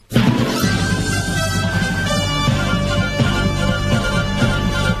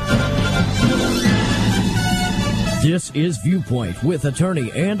This is Viewpoint with attorney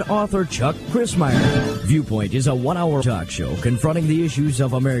and author Chuck Crismier. Viewpoint is a 1-hour talk show confronting the issues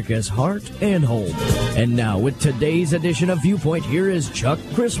of America's heart and home. And now with today's edition of Viewpoint, here is Chuck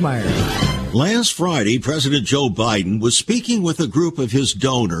Crismier. Last Friday, President Joe Biden was speaking with a group of his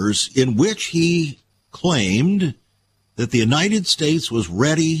donors in which he claimed that the United States was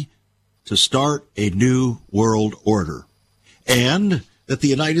ready to start a new world order, and that the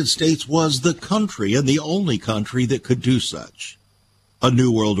United States was the country and the only country that could do such, a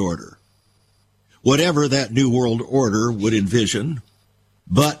new world order. Whatever that new world order would envision,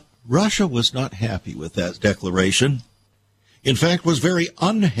 but Russia was not happy with that declaration. In fact, was very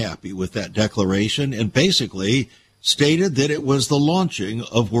unhappy with that declaration and basically stated that it was the launching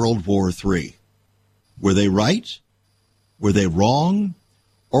of World War III. Were they right? Were they wrong?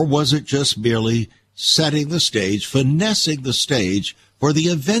 Or was it just merely setting the stage, finessing the stage for the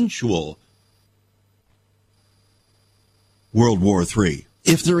eventual World War III?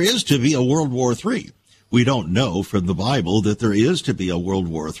 If there is to be a World War III, we don't know from the Bible that there is to be a World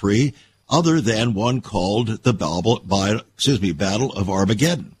War III other than one called the Battle of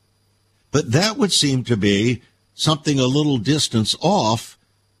Armageddon. But that would seem to be something a little distance off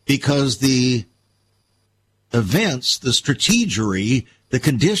because the events, the strategery, the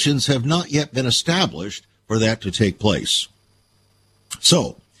conditions have not yet been established for that to take place.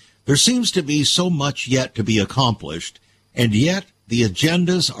 So there seems to be so much yet to be accomplished, and yet the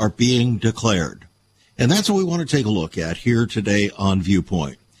agendas are being declared. And that's what we want to take a look at here today on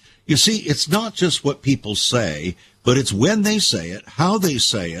Viewpoint. You see, it's not just what people say, but it's when they say it, how they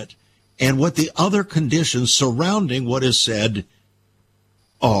say it, and what the other conditions surrounding what is said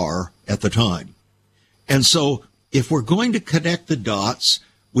are at the time. And so if we're going to connect the dots,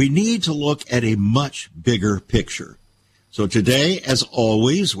 we need to look at a much bigger picture. So today, as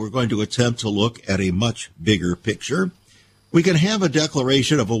always, we're going to attempt to look at a much bigger picture. We can have a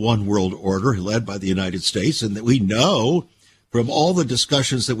declaration of a one world order led by the United States, and that we know from all the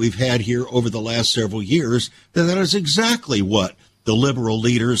discussions that we've had here over the last several years that that is exactly what the liberal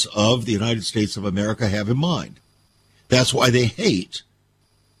leaders of the United States of America have in mind. That's why they hate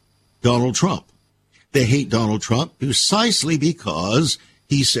Donald Trump. They hate Donald Trump precisely because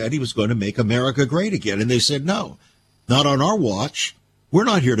he said he was going to make America great again. And they said, no, not on our watch. We're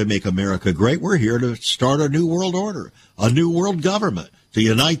not here to make America great. We're here to start a new world order, a new world government, to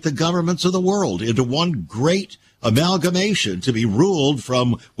unite the governments of the world into one great amalgamation to be ruled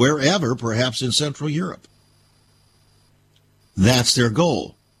from wherever, perhaps in Central Europe. That's their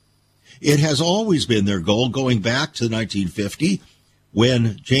goal. It has always been their goal going back to 1950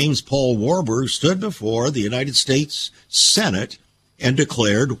 when James Paul Warburg stood before the United States Senate and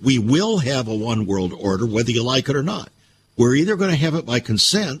declared, we will have a one world order whether you like it or not. We're either going to have it by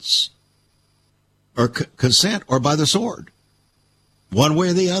consent or by the sword, one way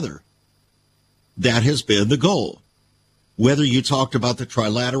or the other. That has been the goal. Whether you talked about the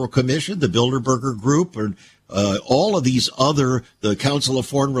Trilateral Commission, the Bilderberger Group, or all of these other, the Council of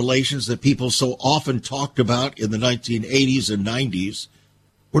Foreign Relations that people so often talked about in the 1980s and 90s,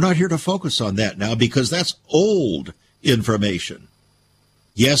 we're not here to focus on that now because that's old information.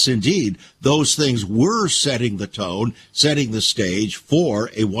 Yes, indeed, those things were setting the tone, setting the stage for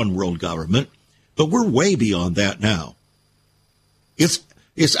a one world government, but we're way beyond that now. It's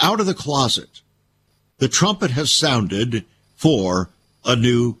out of the closet. The trumpet has sounded for a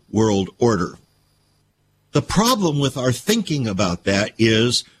new world order. The problem with our thinking about that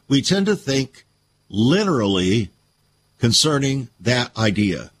is we tend to think literally concerning that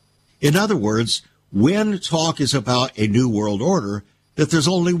idea. In other words, when talk is about a new world order, that there's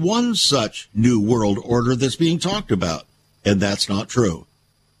only one such new world order that's being talked about, and that's not true.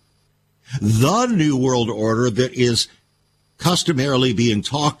 The new world order that is customarily being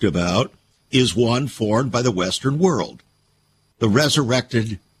talked about is one formed by the Western world, the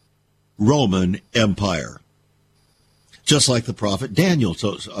resurrected Roman Empire, just like the prophet Daniel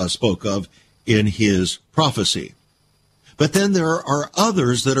spoke of in his prophecy. But then there are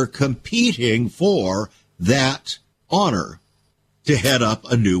others that are competing for that honor to head up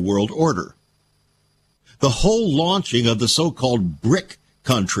a new world order. The whole launching of the so-called BRIC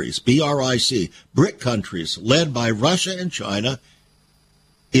countries, B-R-I-C, BRIC countries, led by Russia and China,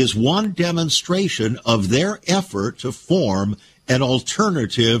 is one demonstration of their effort to form an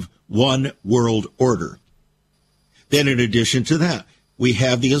alternative one world order. Then in addition to that, we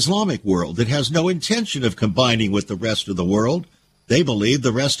have the Islamic world that has no intention of combining with the rest of the world. They believe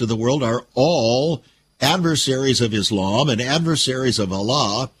the rest of the world are all adversaries of Islam and adversaries of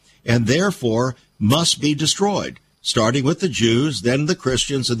Allah, and therefore must be destroyed, starting with the Jews, then the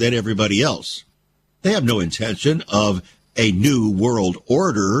Christians, and then everybody else. They have no intention of a new world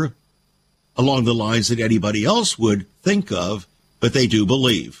order along the lines that anybody else would think of, but they do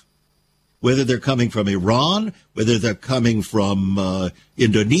believe. Whether they're coming from Iran, whether they're coming from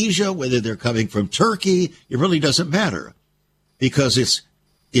Indonesia, whether they're coming from Turkey, it really doesn't matter, because it's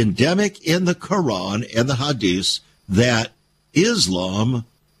endemic in the Quran and the Hadiths that Islam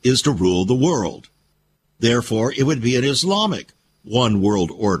is to rule the world. Therefore, it would be an Islamic one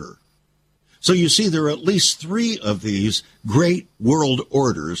world order. So you see, there are at least three of these great world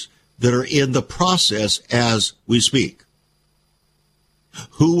orders that are in the process as we speak.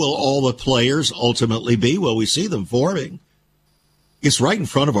 Who will all the players ultimately be? Well, we see them forming. It's right in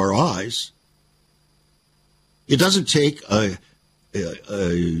front of our eyes. It doesn't take a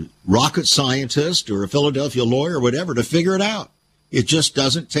rocket scientist or a Philadelphia lawyer or whatever to figure it out. It just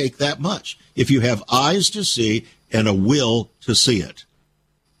doesn't take that much if you have eyes to see and a will to see it.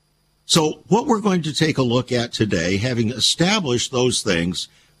 So what we're going to take a look at today, having established those things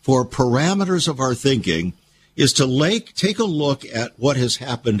for parameters of our thinking, is to take a look at what has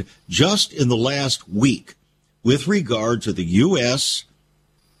happened just in the last week with regard to the U.S.,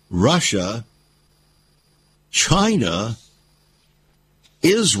 Russia, China,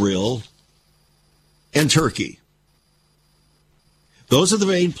 Israel, and Turkey. Those are the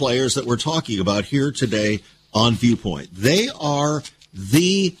main players that we're talking about here today on Viewpoint. They are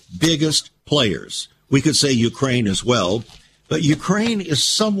the biggest players. We could say Ukraine as well, but Ukraine is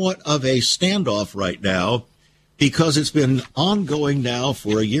somewhat of a standoff right now because it's been ongoing now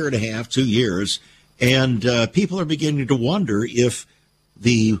for a year and a half, 2 years, and people are beginning to wonder if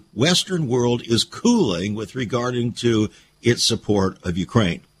the Western world is cooling with regarding to its support of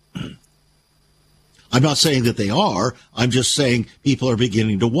Ukraine. I'm not saying that they are. I'm just saying people are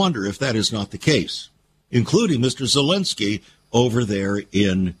beginning to wonder if that is not the case, including Mr. Zelensky over there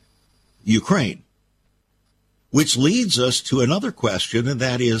in Ukraine. Which leads us to another question, and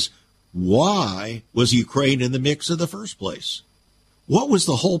that is, why was Ukraine in the mix in the first place? What was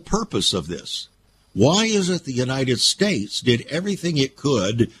the whole purpose of this? Why is it the United States did everything it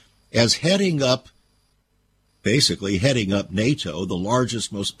could as basically heading up NATO, the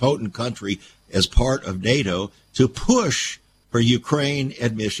largest, most potent country as part of NATO, to push for Ukraine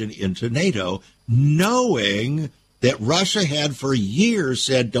admission into NATO, knowing that Russia had for years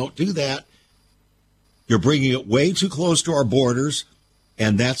said, don't do that. You're bringing it way too close to our borders,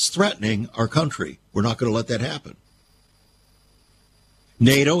 and that's threatening our country. We're not going to let that happen.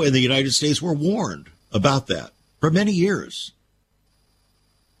 NATO and the United States were warned about that for many years.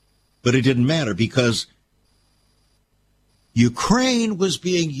 But it didn't matter because Ukraine was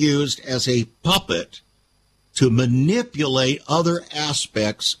being used as a puppet to manipulate other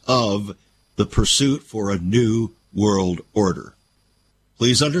aspects of the pursuit for a new world order.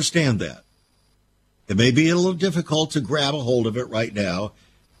 Please understand that. It may be a little difficult to grab a hold of it right now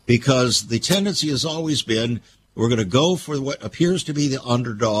because the tendency has always been we're going to go for what appears to be the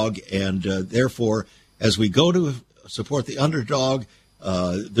underdog, and therefore, as we go to support the underdog,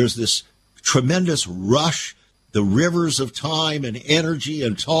 there's this tremendous rush. The rivers of time and energy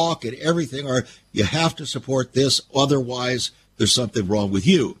and talk and everything are, you have to support this, otherwise there's something wrong with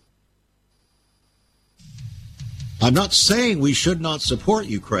you. I'm not saying we should not support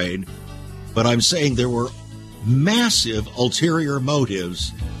Ukraine, but I'm saying there were massive ulterior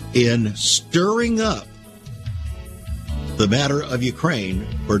motives in stirring up the matter of Ukraine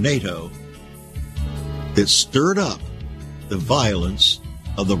for NATO that stirred up the violence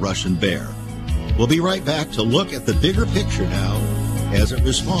of the Russian bear. We'll be right back to look at the bigger picture now as it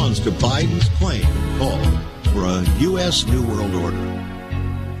responds to Biden's claim and call for a U.S. New World Order.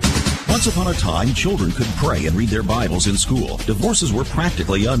 Once upon a time, children could pray and read their Bibles in school. Divorces were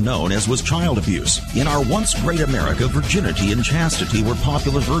practically unknown, as was child abuse. In our once great America, virginity and chastity were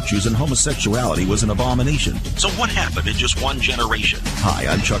popular virtues and homosexuality was an abomination. So what happened in just one generation? Hi,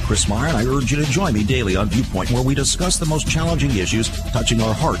 I'm Chuck Christmeyer, and I urge you to join me daily on Viewpoint, where we discuss the most challenging issues touching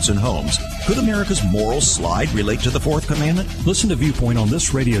our hearts and homes. Could America's moral slide relate to the fourth commandment? Listen to Viewpoint on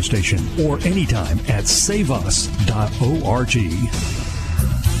this radio station or anytime at saveus.org.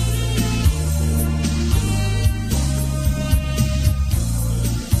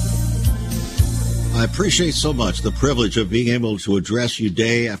 I appreciate so much the privilege of being able to address you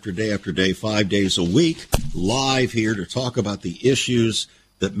day after day after day, 5 days a week, live here to talk about the issues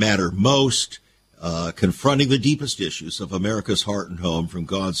that matter most, confronting the deepest issues of America's heart and home from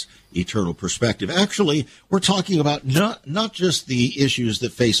God's eternal perspective. Actually, we're talking about not just the issues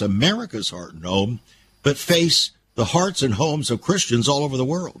that face America's heart and home, but face the hearts and homes of Christians all over the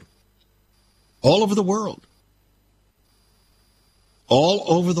world. All over the world. All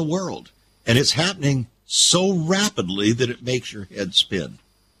over the world. And it's happening so rapidly that it makes your head spin.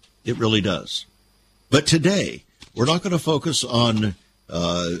 It really does. But today, we're not going to focus on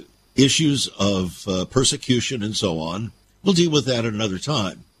issues of persecution and so on. We'll deal with that at another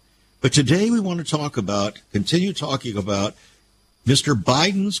time. But today we want to continue talking about Mr.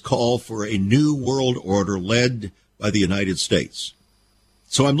 Biden's call for a new world order led by the United States.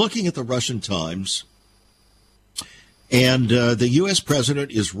 So I'm looking at the Russian Times, and the U.S.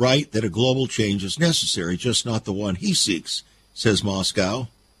 president is right that a global change is necessary, just not the one he seeks, says Moscow.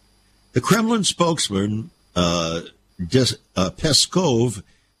 The Kremlin spokesman, Peskov,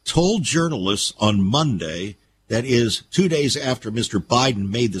 told journalists on Monday, that is 2 days after Mr. Biden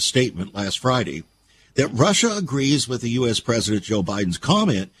made the statement last Friday, that Russia agrees with the U.S. President Joe Biden's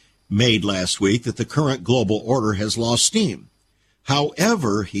comment made last week that the current global order has lost steam.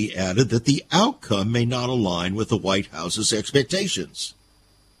 However, he added that the outcome may not align with the White House's expectations.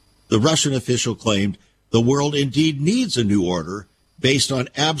 The Russian official claimed the world indeed needs a new order based on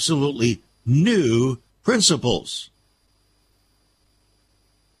absolutely new principles.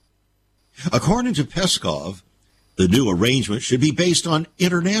 According to Peskov, the new arrangement should be based on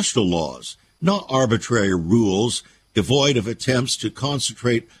international laws, not arbitrary rules devoid of attempts to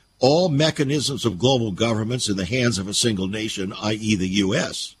concentrate all mechanisms of global governments in the hands of a single nation, i.e. the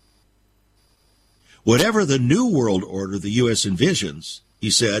U.S. Whatever the new world order the U.S. envisions,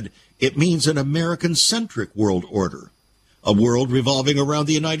 he said, it means an American-centric world order, a world revolving around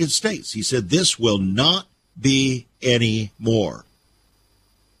the United States. He said this will not be any more.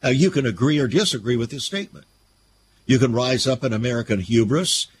 Now, you can agree or disagree with his statement. You can rise up in American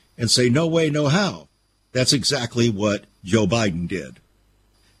hubris and say, no way, no how. That's exactly what Joe Biden did.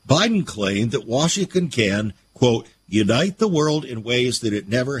 Biden claimed that Washington can, quote, unite the world in ways that it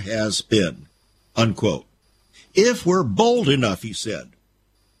never has been, unquote. If we're bold enough, he said.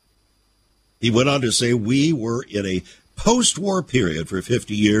 He went on to say we were in a post-war period for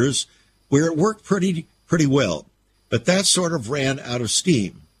 50 years where it worked pretty well, but that sort of ran out of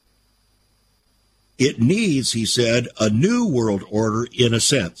steam. It needs, he said, a new world order in a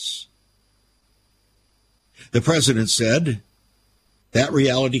sense. The president said that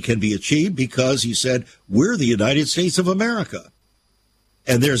reality can be achieved because, he said, we're the United States of America.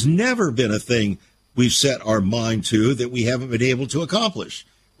 And there's never been a thing we've set our mind to that we haven't been able to accomplish.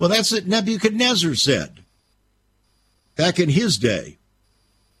 Well, that's what Nebuchadnezzar said back in his day.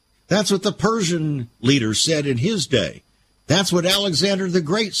 That's what the Persian leader said in his day. That's what Alexander the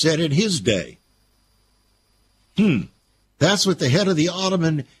Great said in his day. That's what the head of the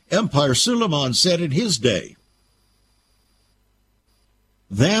Ottoman Empire, Suleiman, said in his day.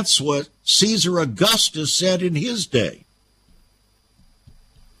 That's what Caesar Augustus said in his day.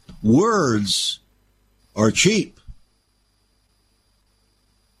 Words are cheap.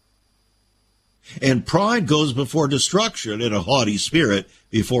 And pride goes before destruction and a haughty spirit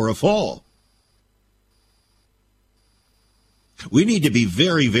before a fall. We need to be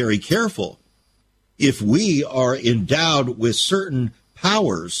very, very careful. If we are endowed with certain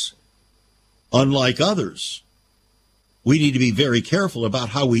powers, unlike others, we need to be very careful about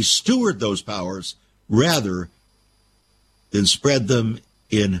how we steward those powers rather than spread them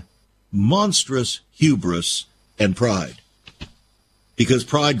in monstrous hubris and pride. Because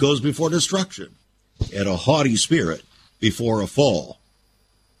pride goes before destruction and a haughty spirit before a fall.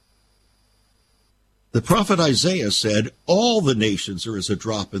 The prophet Isaiah said, all the nations are as a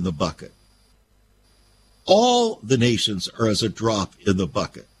drop in the bucket. All the nations are as a drop in the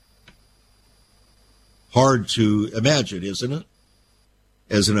bucket. Hard to imagine, isn't it?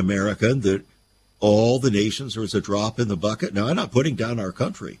 As an American, that all the nations are as a drop in the bucket. Now, I'm not putting down our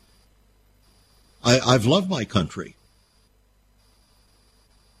country. I've loved my country.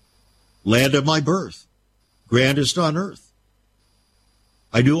 Land of my birth, grandest on earth.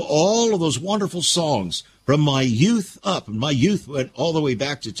 I knew all of those wonderful songs from my youth up, and my youth went all the way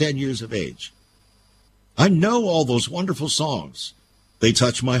back to 10 years of age. I know all those wonderful songs. They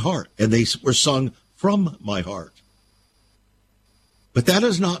touch my heart, and they were sung from my heart. But that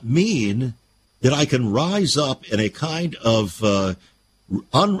does not mean that I can rise up in a kind of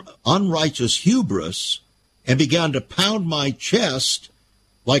unrighteous hubris and begin to pound my chest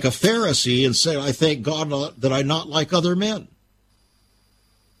like a Pharisee and say, I thank God that I'm not like other men.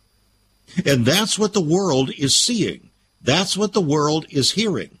 And that's what the world is seeing. That's what the world is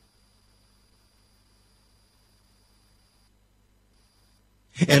hearing.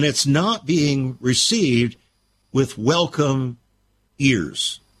 And it's not being received with welcome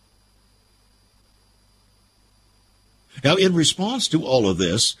ears. Now, in response to all of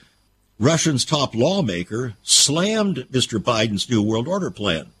this, Russia's top lawmaker slammed Mr. Biden's New World Order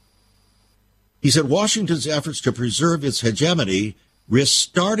plan. He said Washington's efforts to preserve its hegemony risk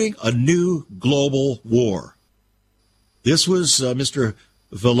starting a new global war. This was Mr.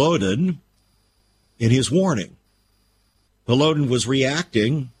 Volodin in his warning. Volodin was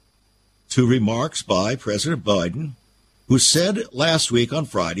reacting to remarks by President Biden, who said last week on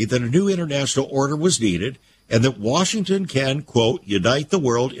Friday that a new international order was needed and that Washington can, quote, unite the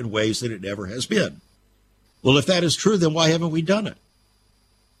world in ways that it never has been. Well, if that is true, then why haven't we done it?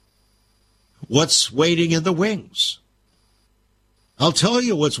 What's waiting in the wings? I'll tell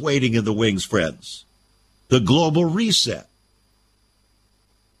you what's waiting in the wings, friends. The global reset.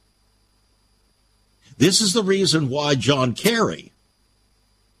 This is the reason why John Kerry,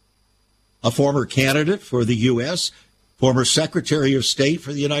 a former candidate for the U.S., former Secretary of State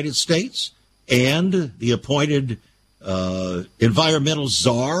for the United States, and the appointed environmental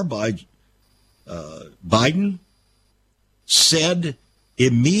czar by Biden, said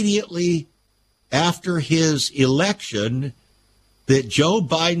immediately after his election that Joe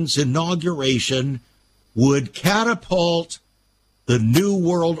Biden's inauguration would catapult the new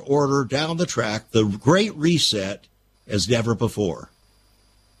world order down the track, the Great Reset, as never before.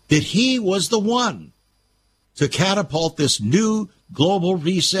 That he was the one to catapult this new global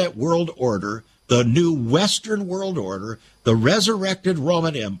reset world order, the new Western world order, the resurrected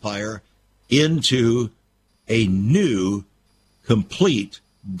Roman Empire, into a new, complete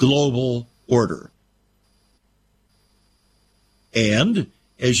global order. And,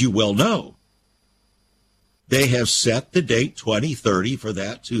 as you well know, they have set the date 2030 for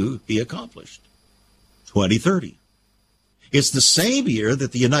that to be accomplished. 2030. It's the same year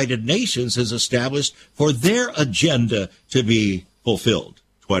that the United Nations has established for their agenda to be fulfilled,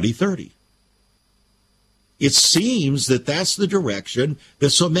 2030. It seems that that's the direction that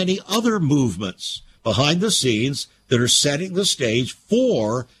so many other movements behind the scenes that are setting the stage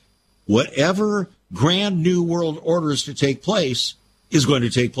for whatever grand new world order is to take place is going to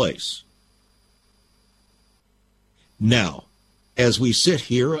take place. Now, as we sit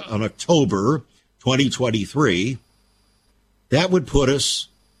here on October 2023, that would put us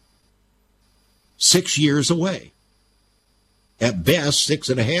 6 years away. At best,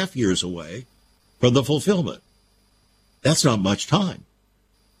 6.5 years away from the fulfillment. That's not much time.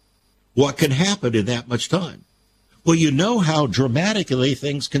 What can happen in that much time? Well, you know how dramatically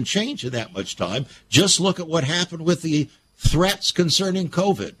things can change in that much time. Just look at what happened with the threats concerning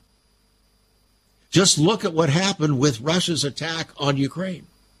COVID. Just look at what happened with Russia's attack on Ukraine.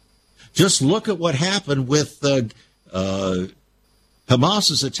 Just look at what happened with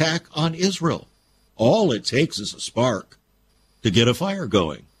Hamas's attack on Israel. All it takes is a spark to get a fire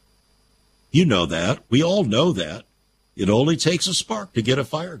going. You know that. We all know that. It only takes a spark to get a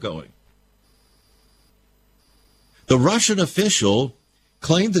fire going. The Russian official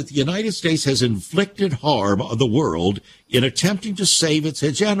claimed that the United States has inflicted harm on the world in attempting to save its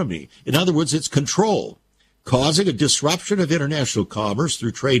hegemony. In other words, its control, causing a disruption of international commerce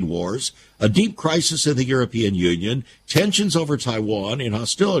through trade wars, a deep crisis in the European Union, tensions over Taiwan, and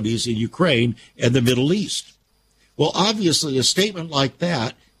hostilities in Ukraine and the Middle East. Well, obviously, a statement like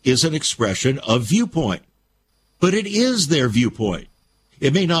that is an expression of viewpoint. But it is their viewpoint.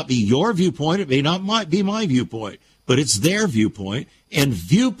 It may not be your viewpoint. It may not be my viewpoint. But it's their viewpoint. And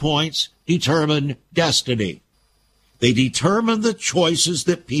viewpoints determine destiny. They determine the choices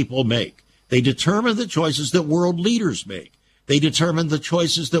that people make. They determine the choices that world leaders make. They determine the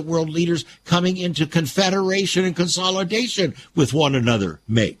choices that world leaders coming into confederation and consolidation with one another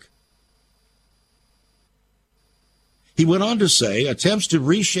make. He went on to say, attempts to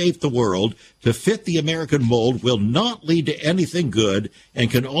reshape the world to fit the American mold will not lead to anything good and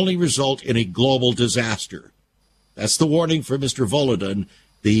can only result in a global disaster. That's the warning for Mr. Volodin,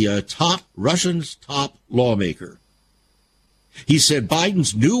 the Russian's top lawmaker. He said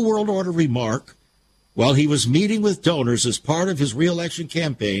Biden's New World Order remark while he was meeting with donors as part of his re-election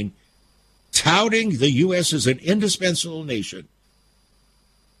campaign, touting the U.S. as an indispensable nation.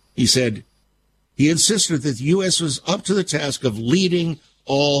 He said he insisted that the U.S. was up to the task of leading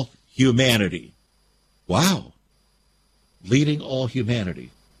all humanity. Wow. Leading all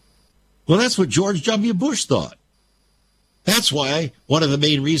humanity. Well, that's what George W. Bush thought. That's why one of the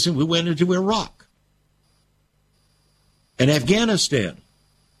main reasons we went into Iraq and Afghanistan.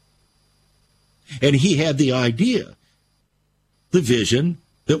 And he had the idea, the vision,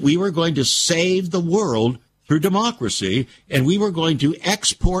 that we were going to save the world through democracy, and we were going to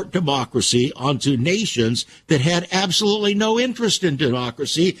export democracy onto nations that had absolutely no interest in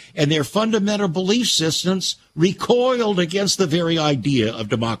democracy, and their fundamental belief systems recoiled against the very idea of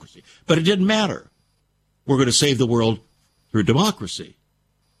democracy. But it didn't matter. We're going to save the world through democracy.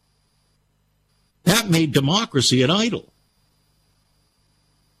 That made democracy an idol.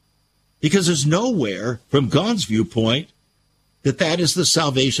 Because there's nowhere from God's viewpoint that is the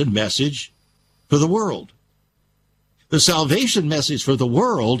salvation message for the world. The salvation message for the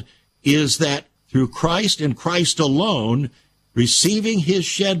world is that through Christ and Christ alone, receiving his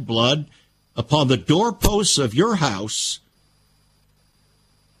shed blood upon the doorposts of your house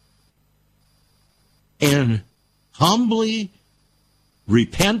and humbly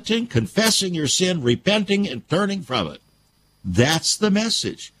repenting, confessing your sin, repenting and turning from it. That's the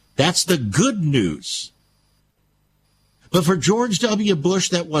message. That's the good news. But for George W. Bush,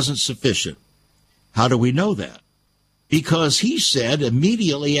 that wasn't sufficient. How do we know that? Because he said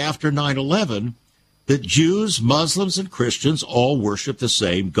immediately after 9/11 that Jews, Muslims, and Christians all worship the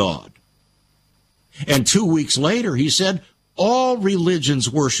same God. And 2 weeks later, he said all religions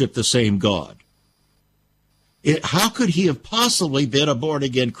worship the same God. How could he have possibly been a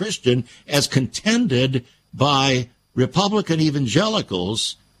born-again Christian as contended by Republican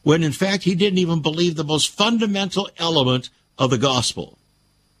evangelicals when, in fact, he didn't even believe the most fundamental element of the gospel?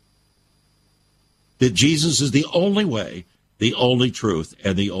 That Jesus is the only way, the only truth,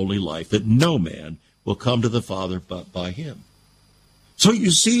 and the only life, that no man will come to the Father but by him. So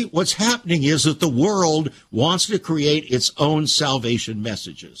you see, what's happening is that the world wants to create its own salvation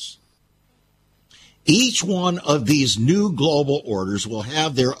messages. Each one of these new global orders will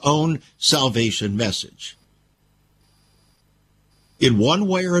have their own salvation message. In one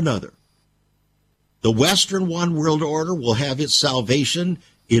way or another, the Western One World Order will have its salvation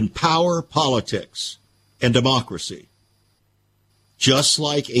in power politics and democracy, just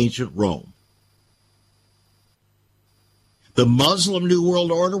like ancient Rome. The Muslim New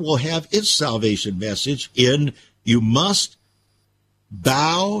World Order will have its salvation message in you must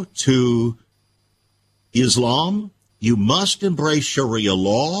bow to Islam, you must embrace Sharia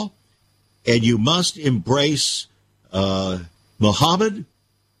law, and you must embrace Muhammad,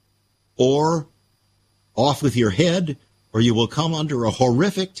 or off with your head, or you will come under a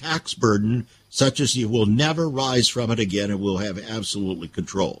horrific tax burden such as you will never rise from it again and will have absolutely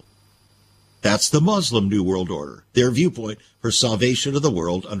control. That's the Muslim New World Order, their viewpoint for salvation of the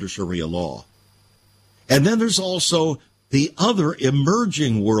world under Sharia law. And then there's also the other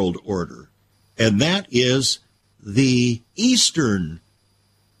emerging world order, and that is the Eastern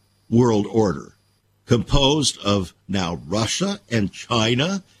World Order, composed of now Russia and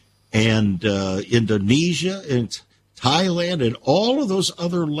China and Indonesia and Thailand and all of those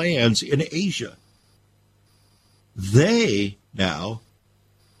other lands in Asia. They now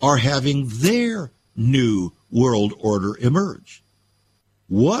are having their new world order emerge.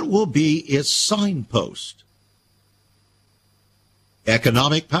 What will be its signpost?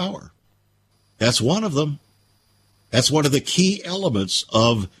 Economic power. That's one of them. That's one of the key elements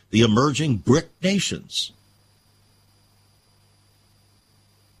of the emerging BRIC nations.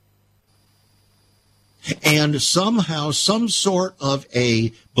 And somehow, some sort of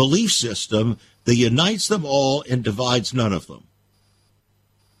a belief system that unites them all and divides none of them.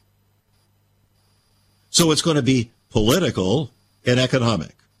 So it's going to be political and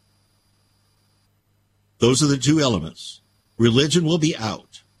economic. Those are the two elements. Religion will be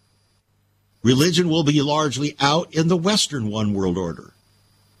out. Religion will be largely out in the Western One World Order.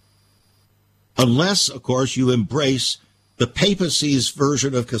 Unless, of course, you embrace the papacy's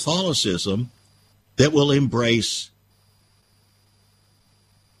version of Catholicism that will embrace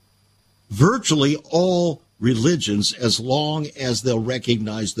virtually all religions as long as they'll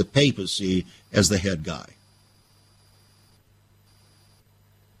recognize the papacy as the head guy.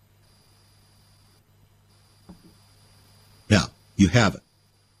 Now, you have it.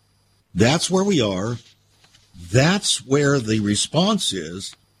 That's where we are. That's where the response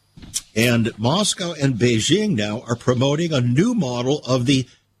is. And Moscow and Beijing now are promoting a new model of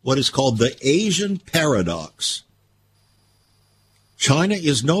what is called the Asian paradox. China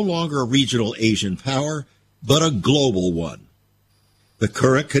is no longer a regional Asian power, but a global one. The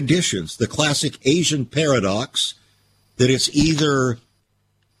current conditions, the classic Asian paradox, that it's either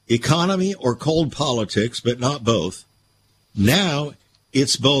economy or cold politics, but not both. Now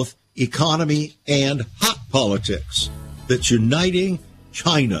it's both economy and hot politics that's uniting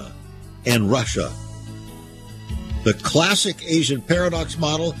China and Russia. The classic Asian paradox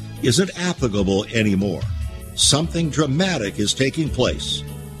model isn't applicable anymore. Something dramatic is taking place.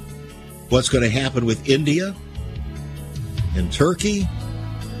 What's going to happen with India and Turkey?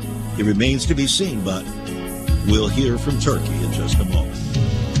 It remains to be seen, but we'll hear from Turkey in just a moment.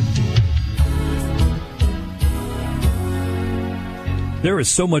 There is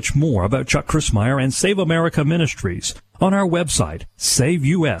so much more about Chuck Crismier and Save America Ministries. on our website,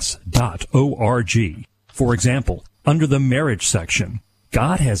 saveus.org. For example, under the marriage section,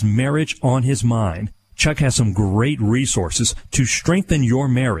 God has marriage on his mind. Chuck has some great resources to strengthen your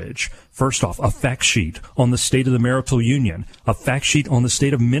marriage. First off, a fact sheet on the state of the marital union, a fact sheet on the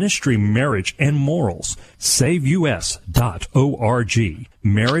state of ministry, marriage, and morals. SaveUS.org.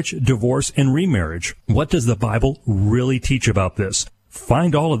 Marriage, divorce, and remarriage. What does the Bible really teach about this?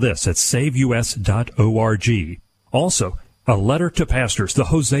 Find all of this at SaveUS.org. Also, a letter to pastors, the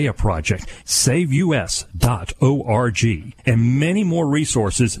Hosea Project, SaveUS.org, and many more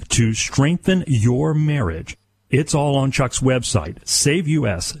resources to strengthen your marriage. It's all on Chuck's website,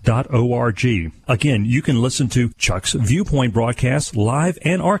 SaveUS.org. Again, you can listen to Chuck's Viewpoint broadcast live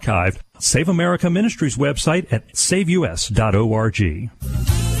and archived. Save America Ministries website at SaveUS.org.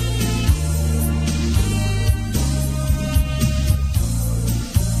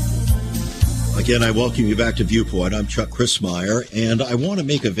 Again, I welcome you back to Viewpoint. I'm Chuck Christmeyer, and I want to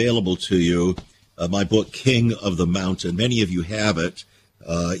make available to you my book, King of the Mountain. Many of you have it.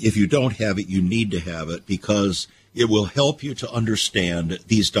 If you don't have it, you need to have it because it will help you to understand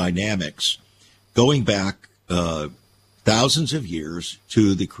these dynamics going back thousands of years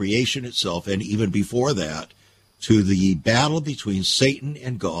to the creation itself, and even before that, to the battle between Satan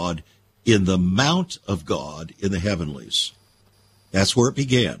and God in the Mount of God in the heavenlies. That's where it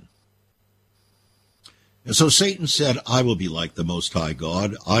began. And so Satan said, I will be like the Most High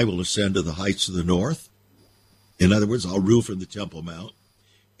God. I will ascend to the heights of the north. In other words, I'll rule from the Temple Mount.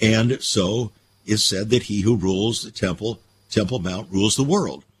 And so it's said that he who rules the Temple Mount rules the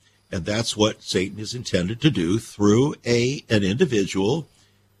world. And that's what Satan is intended to do through an individual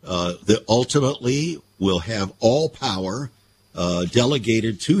that ultimately will have all power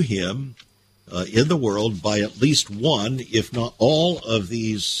delegated to him in the world by at least one, if not all, of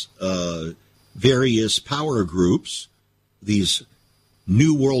these various power groups, these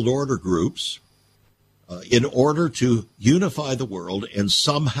New World Order groups, in order to unify the world and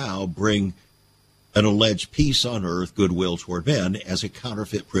somehow bring an alleged peace on earth, goodwill toward men, as a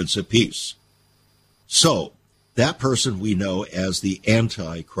counterfeit Prince of Peace. So that person we know as the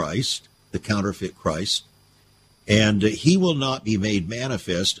Antichrist, the counterfeit Christ, and he will not be made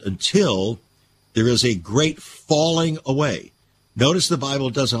manifest until there is a great falling away. Notice the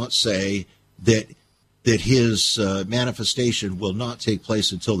Bible does not say that his manifestation will not take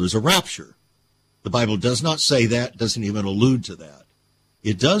place until there's a rapture. The Bible does not say that, doesn't even allude to that.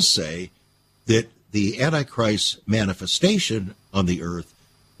 It does say that the Antichrist's manifestation on the earth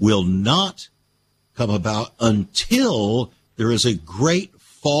will not come about until there is a great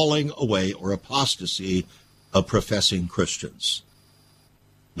falling away or apostasy of professing Christians.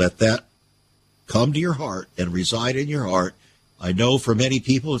 Let that come to your heart and reside in your heart. I know for many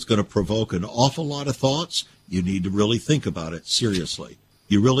people it's going to provoke an awful lot of thoughts. You need to really think about it seriously.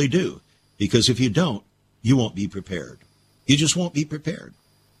 You really do. Because if you don't, you won't be prepared. You just won't be prepared.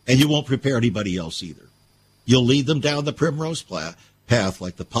 And you won't prepare anybody else either. You'll lead them down the primrose path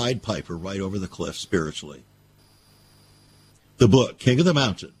like the Pied Piper right over the cliff spiritually. The book, King of the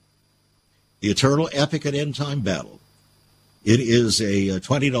Mountain, The Eternal Epic and End Time Battle. It is a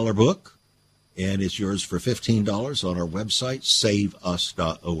 $20 book. And it's yours for $15 on our website,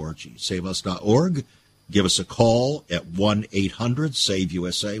 saveus.org. Saveus.org. Give us a call at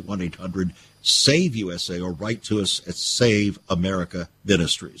 1-800-SAVE-USA, 1-800-SAVE-USA, or write to us at Save America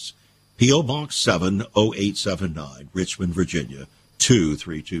Ministries. P.O. Box 70879, Richmond, Virginia,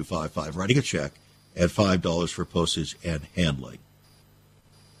 23255. Writing a check at $5 for postage and handling.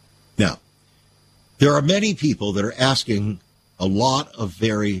 Now, there are many people that are asking a lot of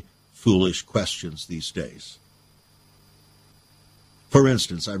very foolish questions these days. For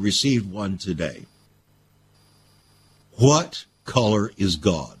instance, I received one today. What color is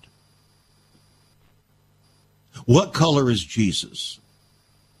God? What color is Jesus?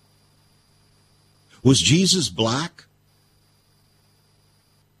 Was Jesus black?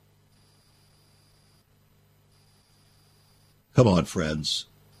 Come on, friends.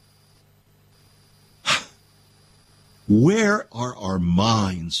 Where are our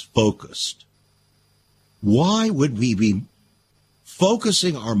minds focused? Why would we be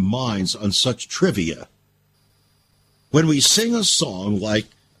focusing our minds on such trivia when we sing a song like,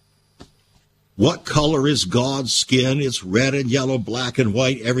 what color is God's skin? It's red and yellow, black and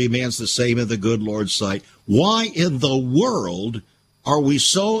white. Every man's the same in the good Lord's sight. Why in the world are we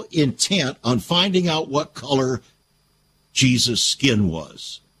so intent on finding out what color Jesus' skin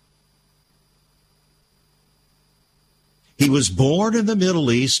was? He was born in the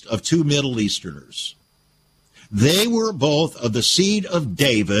Middle East of two Middle Easterners. They were both of the seed of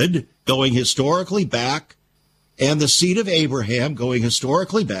David, going historically back, and the seed of Abraham going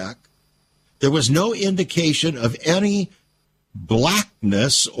historically back. There was no indication of any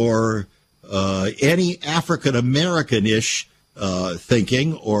blackness or any African-American-ish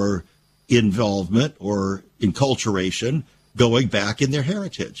thinking or involvement or enculturation going back in their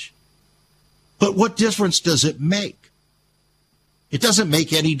heritage. But what difference does it make? It doesn't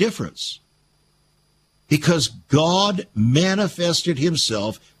make any difference, because God manifested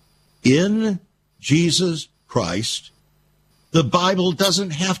himself in Jesus Christ. The Bible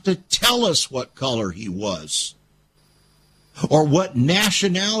doesn't have to tell us what color he was or what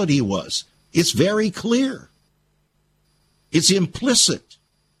nationality he was. It's very clear. It's implicit.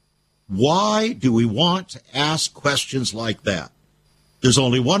 Why do we want to ask questions like that? There's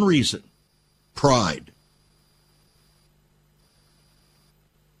only one reason: pride.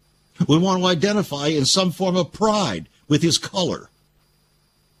 We want to identify in some form of pride with his color.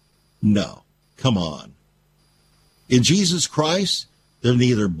 No, come on. In Jesus Christ, they're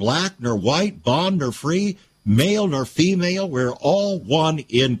neither black nor white, bond nor free, male nor female. We're all one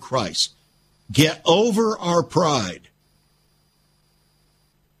in Christ. Get over our pride.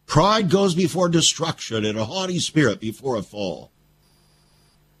 Pride goes before destruction, and a haughty spirit before a fall.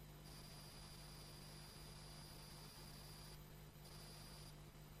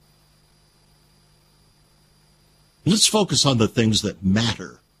 Let's focus on the things that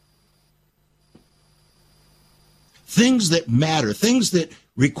matter. Things that matter, things that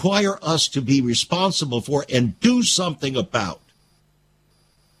require us to be responsible for and do something about.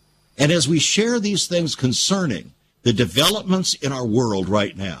 And as we share these things concerning the developments in our world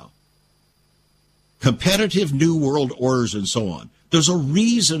right now, competitive new world orders and so on, there's a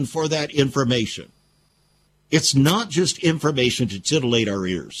reason for that information. It's not just information to titillate our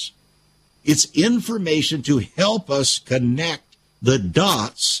ears. It's information to help us connect the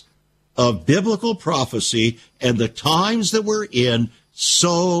dots of biblical prophecy and the times that we're in,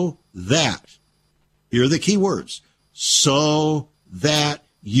 so that, here are the key words, so that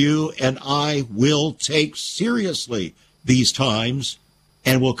you and I will take seriously these times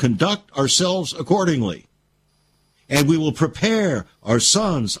and will conduct ourselves accordingly. And we will prepare our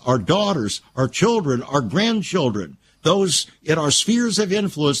sons, our daughters, our children, our grandchildren, those in our spheres of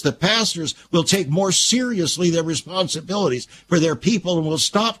influence. The pastors will take more seriously their responsibilities for their people and will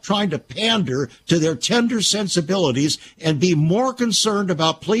stop trying to pander to their tender sensibilities and be more concerned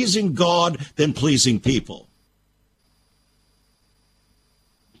about pleasing God than pleasing people.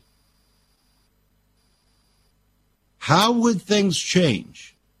 How would things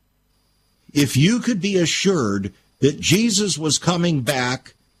change if you could be assured that Jesus was coming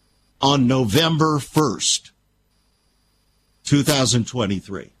back on November 1st,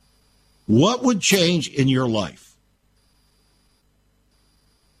 2023? What would change in your life?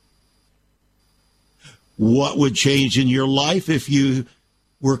 What would change in your life if you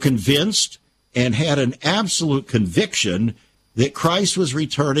were convinced and had an absolute conviction that Christ was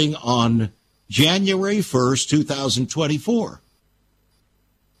returning on January 1st, 2024?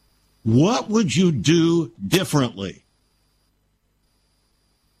 What would you do differently?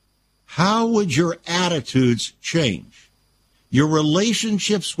 How would your attitudes change? Your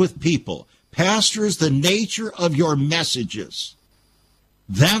relationships with people, pastors, the nature of your messages.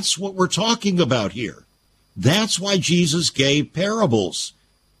 That's what we're talking about here. That's why Jesus gave parables.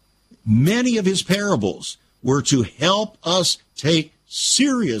 Many of his parables were to help us take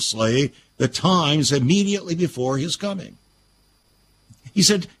seriously the times immediately before his coming. He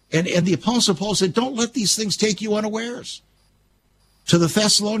said, and the Apostle Paul said, don't let these things take you unawares. To the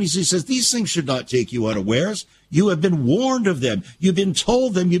Thessalonians, he says, these things should not take you unawares. You have been warned of them. You've been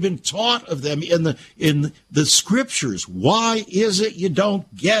told them. You've been taught of them in the scriptures. Why is it you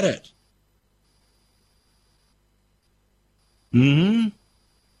don't get it? We've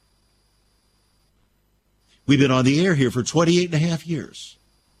been on the air here for 28 and a half years.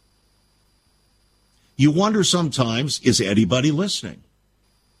 You wonder sometimes, is anybody listening?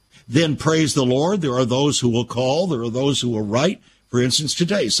 Then praise the Lord. There are those who will call. There are those who will write. For instance,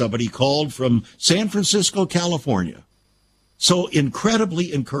 today, somebody called from San Francisco, California. So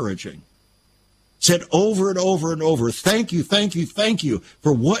incredibly encouraging. Said over and over and over, thank you, thank you, thank you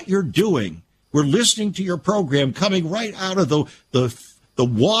for what you're doing. We're listening to your program coming right out of the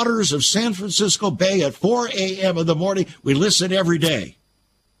waters of San Francisco Bay at 4 a.m. in the morning. We listen every day.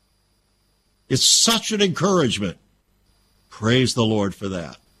 It's such an encouragement. Praise the Lord for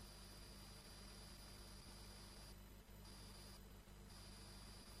that.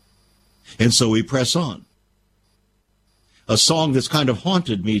 And so we press on. A song that's kind of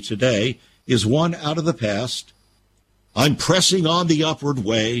haunted me today is one out of the past. I'm pressing on the upward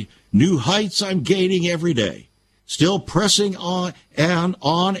way. New heights I'm gaining every day. still pressing on and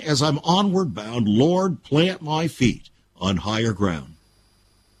on as I'm onward bound. Lord, plant my feet on higher ground.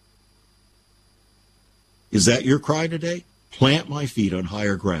 Is that your cry today? Plant my feet on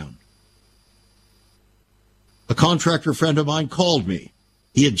higher ground. A contractor friend of mine called me.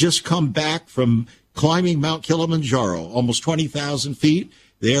 He had just come back from climbing Mount Kilimanjaro, almost 20,000 feet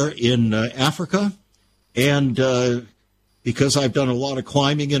there in Africa. And because I've done a lot of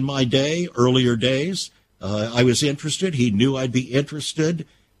climbing in my earlier days, I was interested. He knew I'd be interested.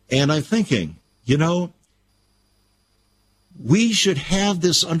 And I'm thinking, we should have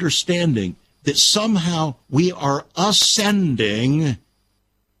this understanding that somehow we are ascending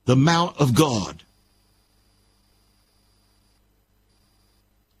the Mount of God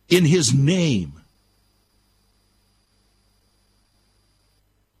in his name.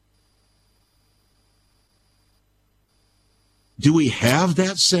 Do we have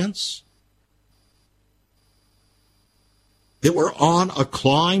that sense that we're on a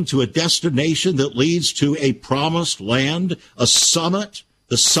climb to a destination that leads to a promised land, a summit,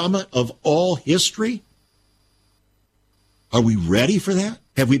 the summit of all history? Are we ready for that?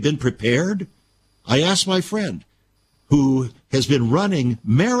 Have we been prepared? I asked my friend who has been running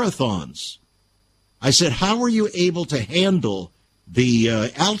marathons. I said, how were you able to handle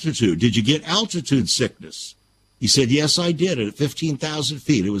the altitude? Did you get altitude sickness? He said, yes, I did at 15,000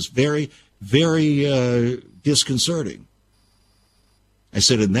 feet. It was very, very disconcerting. I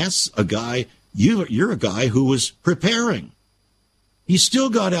said, and that's a guy, you're a guy who was preparing. He still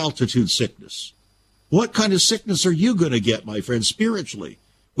got altitude sickness. What kind of sickness are you going to get, my friend, spiritually?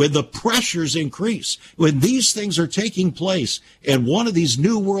 When the pressures increase, when these things are taking place, and one of these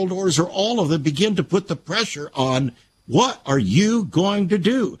new world orders or all of them begin to put the pressure on, what are you going to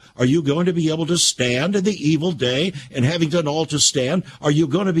do? Are you going to be able to stand in the evil day, and having done all to stand, are you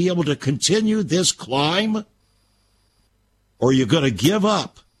going to be able to continue this climb? Or are you going to give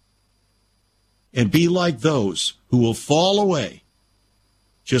up and be like those who will fall away,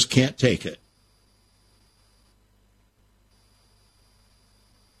 just can't take it?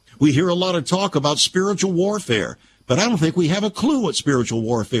 We hear a lot of talk about spiritual warfare, but I don't think we have a clue what spiritual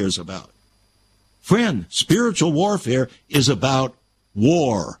warfare is about. Friend, spiritual warfare is about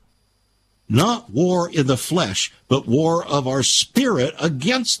war. Not war in the flesh, but war of our spirit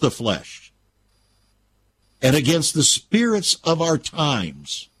against the flesh and against the spirits of our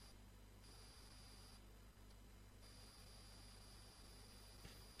times.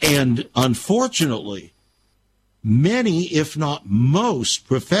 And unfortunately, many, if not most,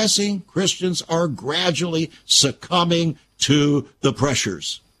 professing Christians are gradually succumbing to the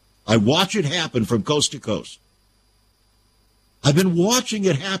pressures. I watch it happen from coast to coast. I've been watching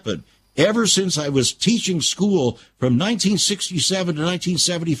it happen ever since I was teaching school from 1967 to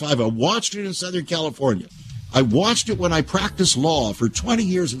 1975. I watched it in Southern California. I watched it when I practiced law for 20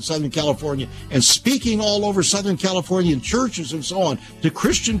 years in Southern California and speaking all over Southern California in churches and so on to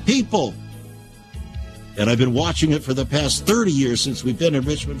Christian people. And I've been watching it for the past 30 years since we've been in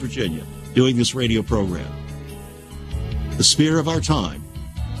Richmond, Virginia, doing this radio program. The spirit of our time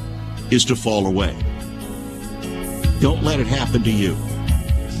is to fall away. Don't let it happen to you.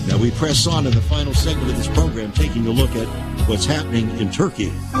 Now we press on in the final segment of this program, taking a look at what's happening in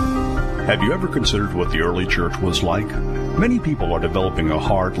Turkey. Have you ever considered what the early church was like? Many people are developing a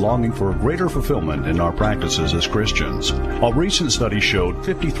heart longing for a greater fulfillment in our practices as Christians. A recent study showed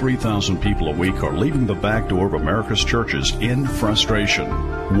 53,000 people a week are leaving the back door of America's churches in frustration.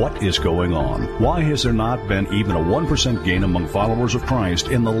 What is going on? Why has there not been even a 1% gain among followers of Christ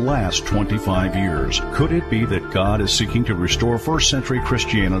in the last 25 years? Could it be that God is seeking to restore first-century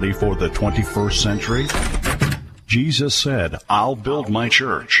Christianity for the 21st century? Jesus said, I'll build my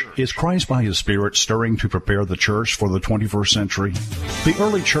church. Is Christ by his Spirit stirring to prepare the church for the 21st century? The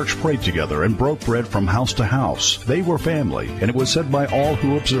early church prayed together and broke bread from house to house. They were family, and it was said by all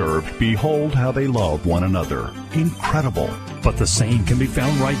who observed, behold how they love one another. Incredible. But the same can be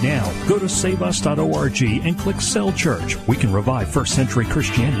found right now. Go to saveus.org and click Cell Church. We can revive first century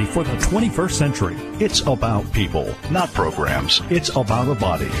Christianity for the 21st century. It's about people, not programs. It's about a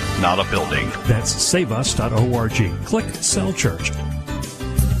body, not a building. That's saveus.org. Click Cell Church.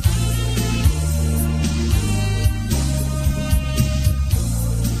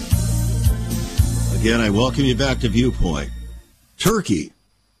 Again, I welcome you back to Viewpoint. Turkey,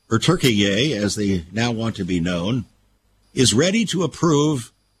 or Turkey, as they now want to be known, is ready to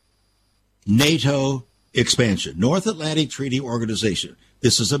approve NATO expansion, North Atlantic Treaty Organization.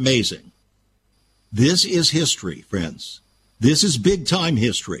 This is amazing. This is history, friends. This is big-time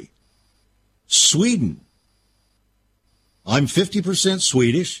history. Sweden. I'm 50%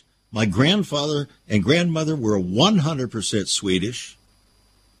 Swedish. My grandfather and grandmother were 100% Swedish.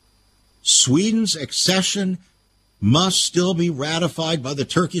 Sweden's accession must still be ratified by the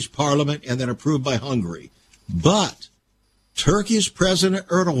Turkish parliament and then approved by Hungary. But Turkish President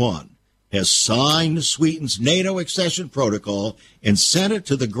Erdogan has signed Sweden's NATO accession protocol and sent it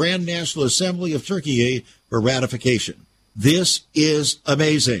to the Grand National Assembly of Turkey for ratification. This is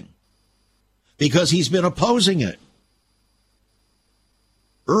amazing because he's been opposing it.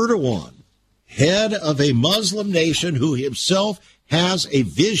 Erdogan, head of a Muslim nation who himself has a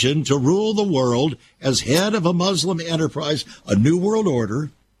vision to rule the world as head of a Muslim enterprise, a new world order,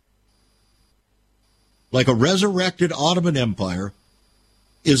 like a resurrected Ottoman Empire,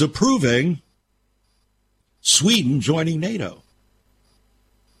 is approving Sweden joining NATO.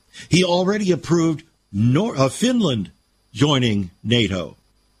 He already approved Finland joining NATO.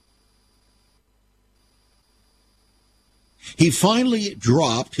 He finally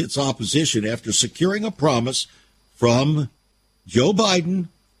dropped its opposition after securing a promise from Joe Biden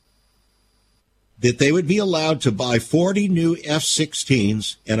that they would be allowed to buy 40 new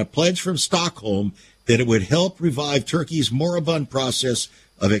F-16s and a pledge from Stockholm that it would help revive Turkey's moribund process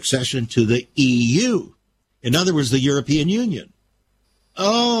of accession to the EU. In other words, the European Union.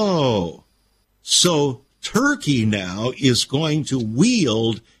 Oh, so Turkey now is going to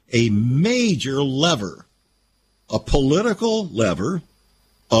wield a major lever, a political lever,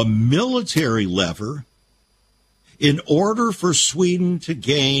 a military lever, in order for Sweden to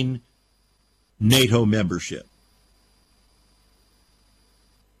gain NATO membership.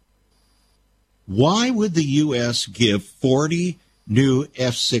 Why would the U.S. give 40 new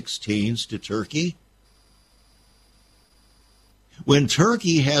F-16s to Turkey when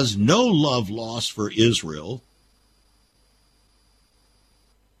Turkey has no love lost for Israel,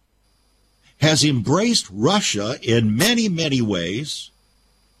 has embraced Russia in many, many ways,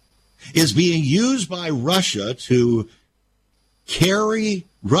 is being used by Russia to carry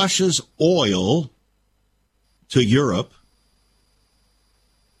Russia's oil to Europe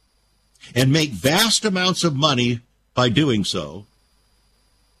and make vast amounts of money by doing so,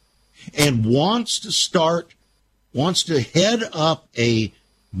 and wants to head up a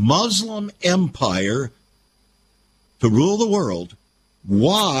Muslim empire to rule the world.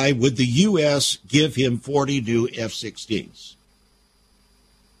 Why would the U.S. give him 40 new F-16s?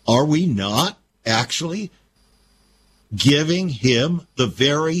 Are we not actually giving him the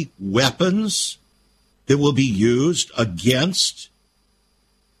very weapons that will be used against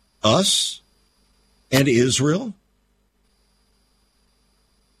us and Israel?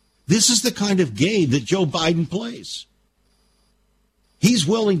 This is the kind of game that Joe Biden plays. He's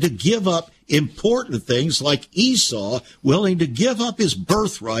willing to give up important things like Esau, willing to give up his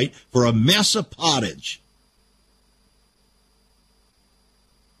birthright for a mess of pottage.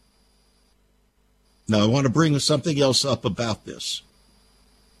 Now, I want to bring something else up about this.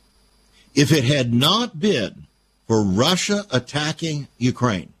 If it had not been for Russia attacking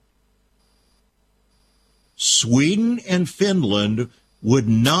Ukraine, Sweden and Finland would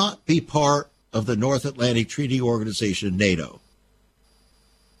not be part of the North Atlantic Treaty Organization, NATO.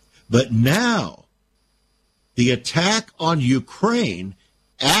 But now, the attack on Ukraine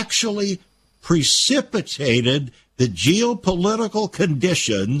actually precipitated the geopolitical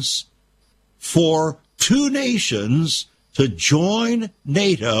conditions for two nations to join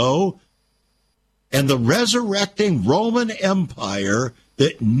NATO and the resurrecting Roman Empire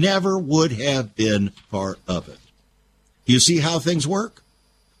that never would have been part of it. Do you see how things work?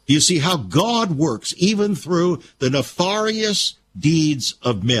 Do you see how God works even through the nefarious deeds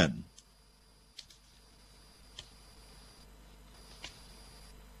of men?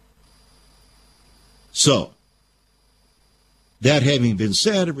 So, that having been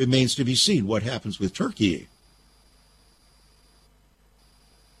said, it remains to be seen what happens with Turkey.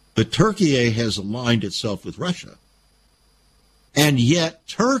 But Turkey has aligned itself with Russia. And yet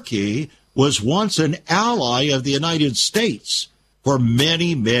Turkey was once an ally of the United States for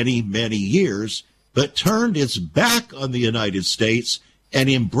many, many, many years, but turned its back on the United States and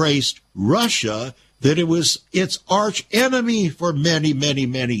embraced Russia, that it was its arch enemy for many, many,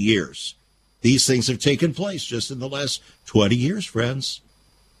 many years. These things have taken place just in the last 20 years, friends.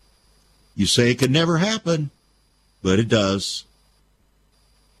 You say it could never happen, but it does.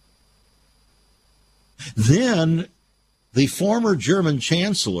 Then the former German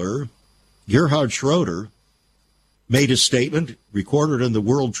Chancellor, Gerhard Schröder, made a statement recorded in the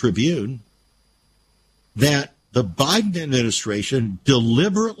World Tribune that the Biden administration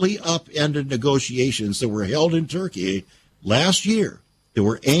deliberately upended negotiations that were held in Turkey last year that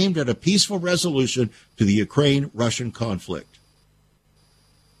were aimed at a peaceful resolution to the Ukraine-Russian conflict.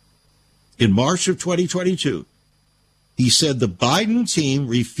 in March of 2022, he said the Biden team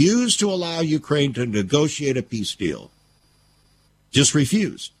refused to allow Ukraine to negotiate a peace deal. Just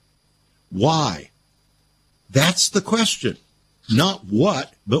refused. Why? That's the question. Not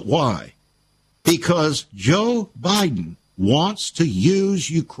what, but why. Because Joe Biden wants to use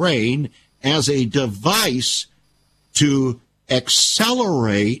Ukraine as a device to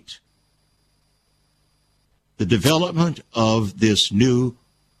accelerate the development of this new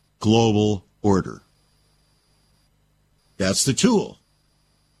global order. That's the tool.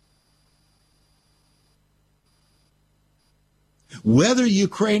 Whether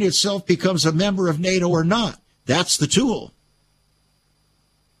Ukraine itself becomes a member of NATO or not, that's the tool.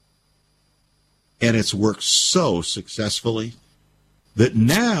 And it's worked so successfully that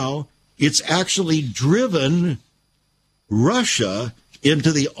now it's actually driven Russia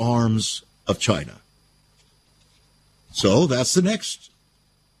into the arms of China. So that's the next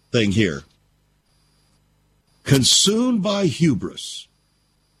thing here. Consumed by hubris,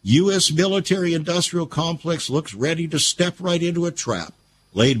 U.S. military-industrial complex looks ready to step right into a trap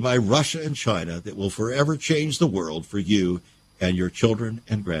laid by Russia and China that will forever change the world for you and your children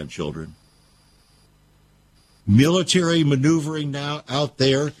and grandchildren. Military maneuvering now out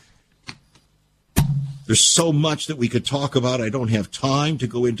there. There's so much that we could talk about. I don't have time to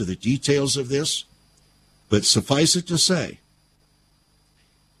go into the details of this, but suffice it to say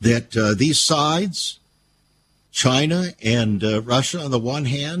that these sides, China and Russia on the one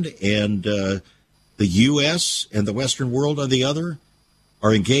hand, and the U.S. and the Western world on the other,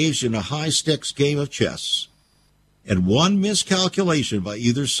 are engaged in a high-stakes game of chess. And one miscalculation by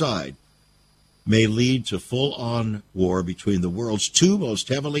either side may lead to full-on war between the world's two most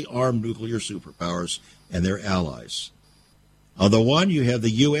heavily armed nuclear superpowers and their allies. On the one, you have the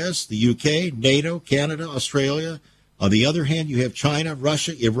U.S., the U.K., NATO, Canada, Australia. On the other hand, you have China,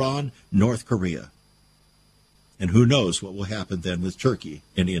 Russia, Iran, North Korea. And who knows what will happen then with Turkey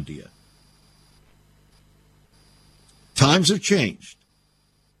and India. Times have changed.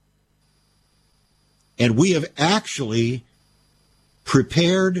 And we have actually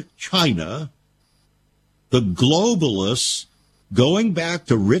prepared China, the globalists, going back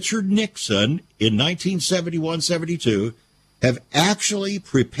to Richard Nixon in 1971-72, have actually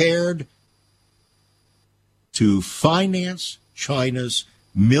prepared to finance China's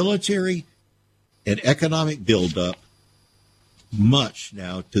military and economic buildup, much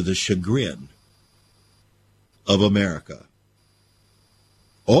now to the chagrin of America.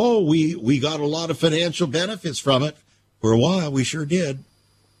 Oh, we got a lot of financial benefits from it. For a while, we sure did.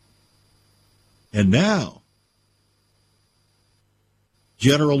 And now,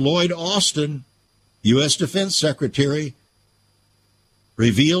 General Lloyd Austin, U.S. Defense Secretary,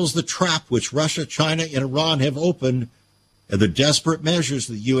 reveals the trap which Russia, China, and Iran have opened and the desperate measures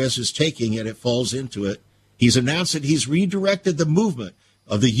the U.S. is taking, and it falls into it. He's announced that he's redirected the movement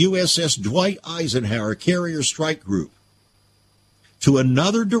of the USS Dwight Eisenhower Carrier Strike Group to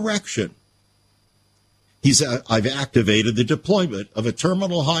another direction. I've activated the deployment of a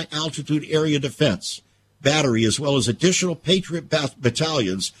terminal high-altitude area defense battery as well as additional Patriot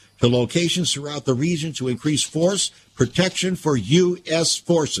battalions to locations throughout the region to increase force protection for U.S.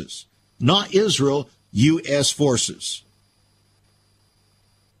 forces. Not Israel, U.S. forces.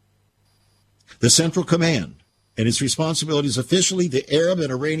 The Central Command and its responsibilities officially the Arab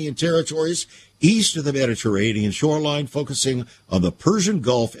and Iranian territories east of the Mediterranean shoreline, focusing on the Persian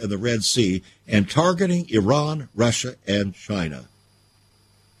Gulf and the Red Sea, and targeting Iran, Russia, and China.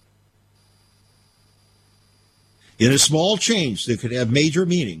 In a small change that could have major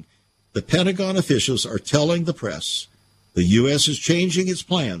meaning, the Pentagon officials are telling the press the U.S. is changing its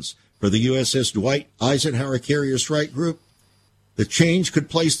plans for the USS Dwight Eisenhower Carrier Strike Group. The change could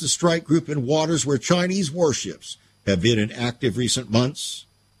place the strike group in waters where Chinese warships have been in active recent months.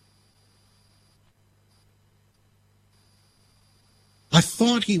 I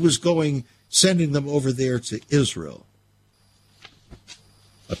thought he was sending them over there to Israel.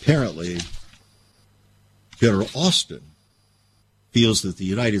 Apparently, General Austin feels that the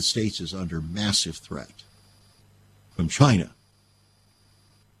United States is under massive threat from China.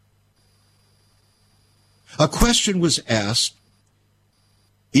 A question was asked.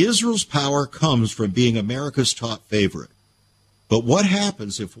 Israel's power comes from being America's top favorite. But what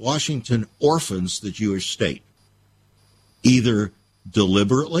happens if Washington orphans the Jewish state? Either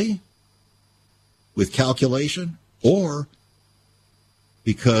deliberately, with calculation, or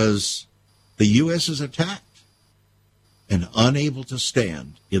because the U.S. is attacked and unable to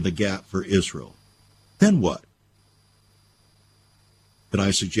stand in the gap for Israel. Then what? Can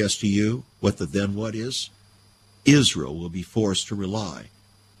I suggest to you what the then what is? Israel will be forced to rely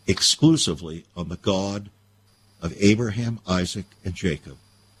exclusively on the God of Abraham, Isaac, and Jacob,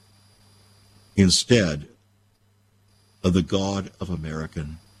 instead of the God of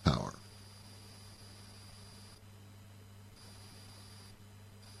American power.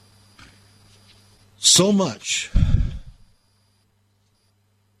 So much.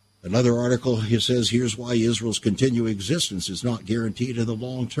 Another article, he says, here's why Israel's continuing existence is not guaranteed in the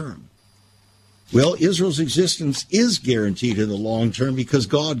long term. Well, Israel's existence is guaranteed in the long term because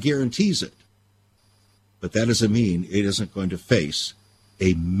God guarantees it. But that doesn't mean it isn't going to face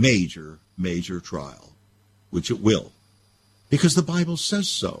a major, major trial, which it will, because the Bible says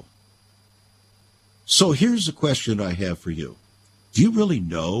so. So here's a question I have for you. Do you really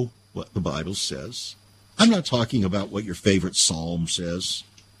know what the Bible says? I'm not talking about what your favorite psalm says.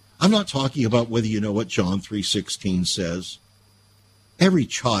 I'm not talking about whether you know what John 3:16 says. Every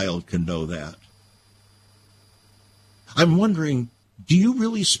child can know that. I'm wondering, do you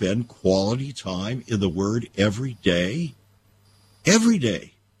really spend quality time in the Word every day? Every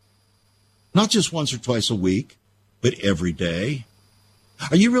day. Not just once or twice a week, but every day.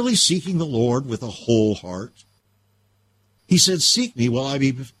 Are you really seeking the Lord with a whole heart? He said, seek me while I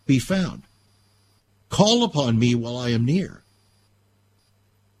be found. Call upon me while I am near.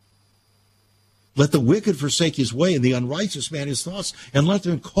 Let the wicked forsake his way and the unrighteous man his thoughts, and let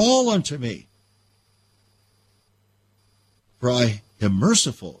them call unto me. For I am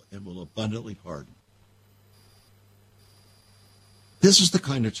merciful and will abundantly pardon. This is the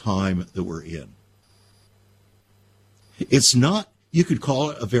kind of time that we're in. It's not, you could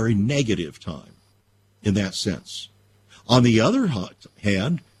call it a very negative time in that sense. On the other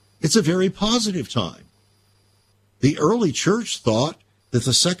hand, it's a very positive time. The early church thought that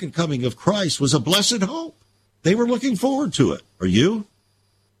the second coming of Christ was a blessed hope. They were looking forward to it. Are you?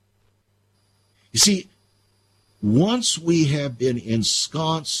 You see, once we have been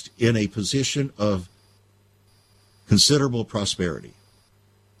ensconced in a position of considerable prosperity,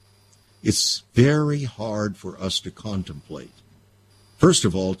 it's very hard for us to contemplate. First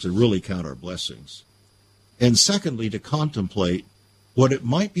of all, to really count our blessings. And secondly, to contemplate what it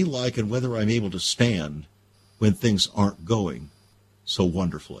might be like and whether I'm able to stand when things aren't going so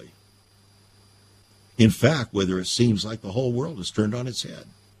wonderfully. In fact, whether it seems like the whole world is turned on its head.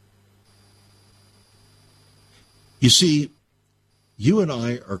 You see, you and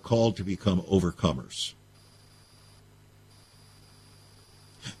I are called to become overcomers.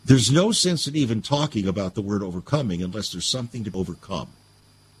 There's no sense in even talking about the word overcoming unless there's something to overcome.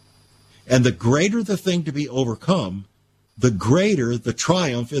 And the greater the thing to be overcome, the greater the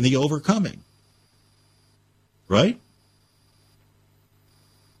triumph in the overcoming. Right?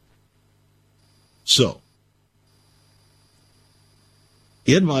 So,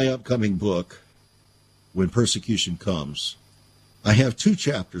 in my upcoming book, When Persecution Comes, I have 2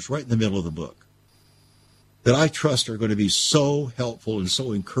 chapters right in the middle of the book that I trust are going to be so helpful and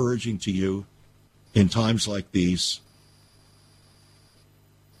so encouraging to you in times like these.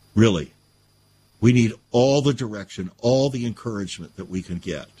 Really, we need all the direction, all the encouragement that we can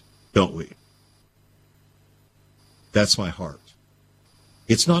get, don't we? That's my heart.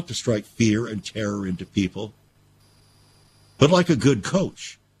 It's not to strike fear and terror into people, but like a good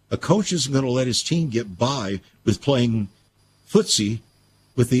coach. A coach isn't going to let his team get by with playing footsie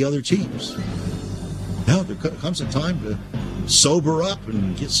with the other teams. Now there comes a time to sober up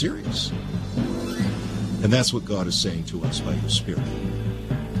and get serious. And that's what God is saying to us by His Spirit,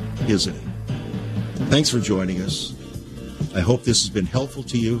 isn't it? Thanks for joining us. I hope this has been helpful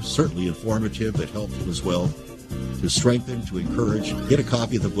to you, certainly informative, but helpful as well, to strengthen, to encourage. Get a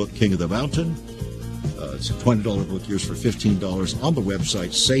copy of the book, King of the Mountain. It's a $20 book, yours for $15 on the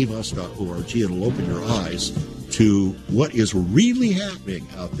website, saveus.org. It'll open your eyes to what is really happening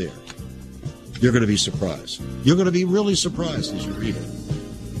out there. You're going to be surprised. You're going to be really surprised as you read it.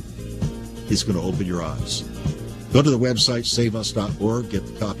 It's going to open your eyes. Go to the website, saveus.org. Get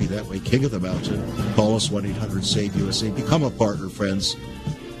the copy that way, King of the Mountain. Call us 1-800-SAVE-USA. Become a partner, friends.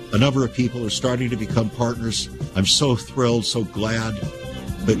 A number of people are starting to become partners. I'm so thrilled, so glad.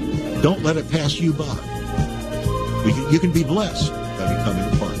 But don't let it pass you by. You can be blessed by becoming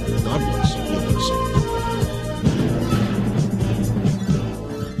a partner. God bless you.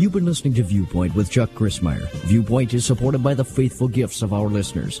 You've been listening to Viewpoint with Chuck Chrismeyer. Viewpoint is supported by the faithful gifts of our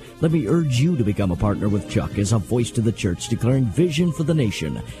listeners. Let me urge you to become a partner with Chuck as a voice to the church declaring vision for the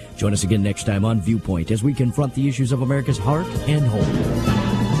nation. Join us again next time on Viewpoint as we confront the issues of America's heart and home.